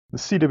The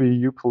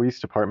CWU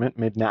Police Department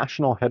made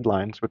national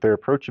headlines with their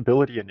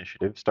approachability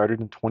initiative started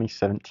in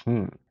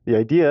 2017. The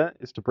idea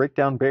is to break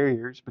down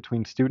barriers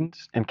between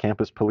students and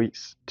campus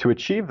police. To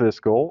achieve this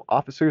goal,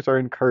 officers are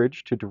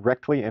encouraged to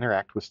directly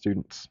interact with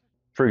students.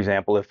 For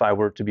example, if I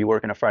were to be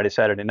working a Friday,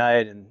 Saturday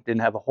night and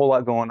didn't have a whole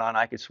lot going on,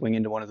 I could swing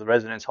into one of the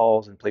residence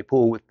halls and play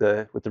pool with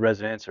the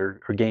residents or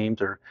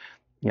games, or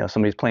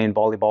somebody's playing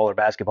volleyball or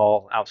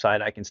basketball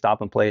outside, I can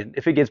stop and play.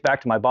 If it gets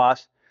back to my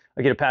boss,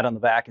 I get a pat on the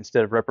back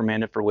instead of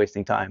reprimanded for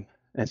wasting time.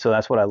 And so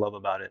that's what I love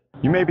about it.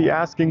 You may be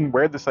asking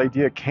where this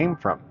idea came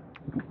from.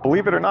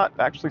 Believe it or not,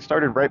 it actually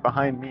started right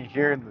behind me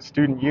here in the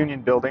Student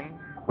Union building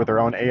with our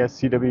own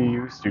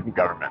ASCWU student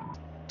government.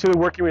 To the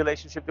working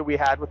relationship that we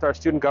had with our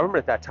student government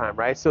at that time,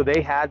 right? So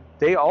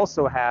they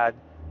also had,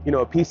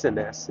 a piece in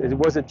this. It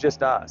wasn't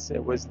just us.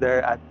 It was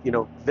their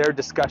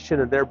discussion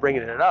and their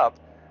bringing it up,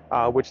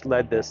 which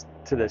led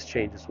to this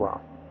change as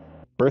well.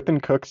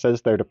 Berthen Cook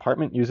says their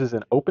department uses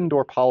an open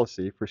door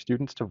policy for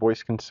students to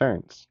voice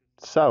concerns.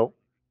 So,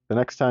 the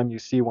next time you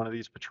see one of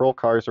these patrol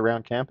cars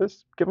around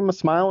campus, give them a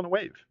smile and a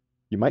wave.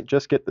 You might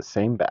just get the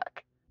same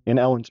back. In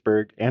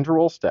Ellensburg, Andrew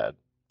Ulstad,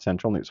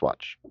 Central News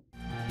Watch.